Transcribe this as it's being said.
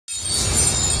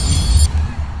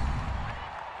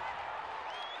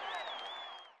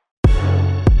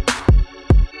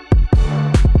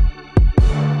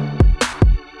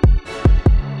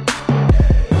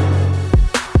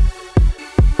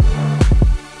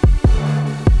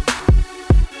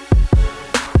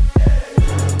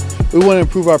We want to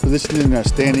improve our positioning and our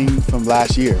standing from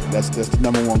last year. That's the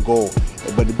 #1 goal.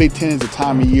 But the Big Ten is the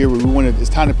time of year where it's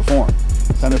time to perform.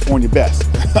 It's time to perform your best,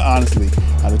 honestly.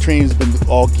 The training's been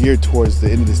all geared towards the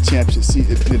end of this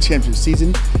championship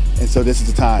season, and so this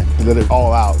is the time to let it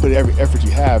all out. Put every effort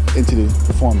you have into the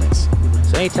performance.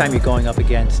 So anytime you're going up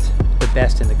against the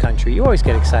best in the country, you always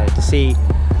get excited to see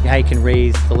how you can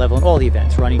raise the level in all the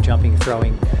events, running, jumping,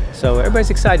 throwing. So everybody's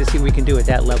excited to see what we can do at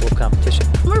that level of competition.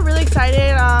 We're really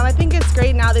excited. I think it's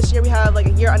great now this year we have like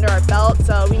a year under our belt,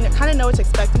 so we kind of know what to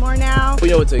expect more now. We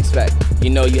know what to expect.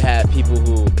 You know, you have people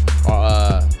who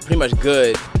are pretty much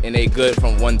good, and they good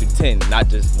from 1 through 10, not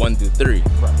just 1 through 3.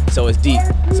 Right. So it's deep.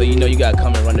 So you know you gotta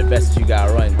come and run the best that you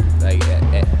gotta run, like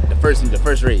at the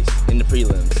first race in the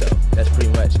prelims. So that's pretty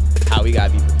much how we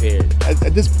gotta be prepared.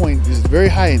 At this point, there's very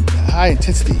high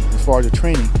intensity as far as the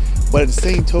training. But at the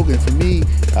same token, for me,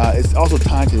 it's also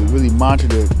time to really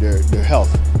monitor their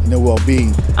health and their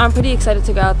well-being. I'm pretty excited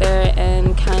to go out there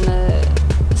and kind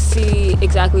of see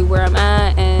exactly where I'm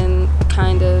at and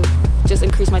kind of just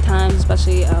increase my time,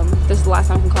 especially this is the last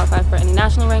time I can qualify for any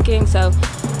national ranking, so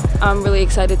I'm really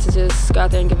excited to just go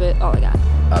out there and give it all I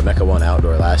got. Mecca won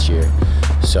outdoor last year,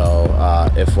 so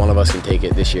if one of us can take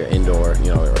it this year indoor,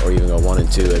 you know, or even go 1 and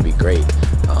 2, it'd be great.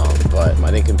 But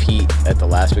I didn't compete at the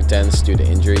last Big Tens due to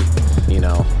injury. You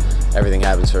know, everything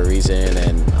happens for a reason,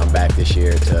 and I'm back this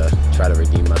year to try to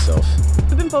redeem myself.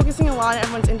 We've been focusing a lot on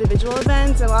everyone's individual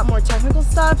events and a lot more technical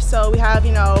stuff. So we have,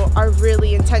 you know, our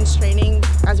really intense training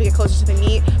as we get closer to the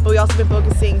meet, but we also been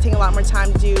taking a lot more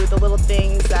time to do the little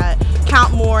things that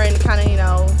count more and kind of, you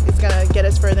know, it's gonna get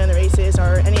us further in the races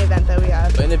or any event that we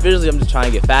have. But individually, I'm just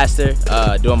trying to get faster,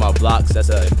 doing my blocks. That's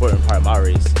an important part of my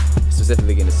race.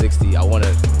 Specifically in the 60, I want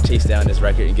to chase down this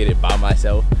record and get it by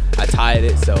myself. I tied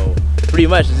it, so pretty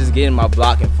much it's just getting my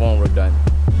block and form work done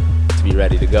to be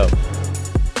ready to go.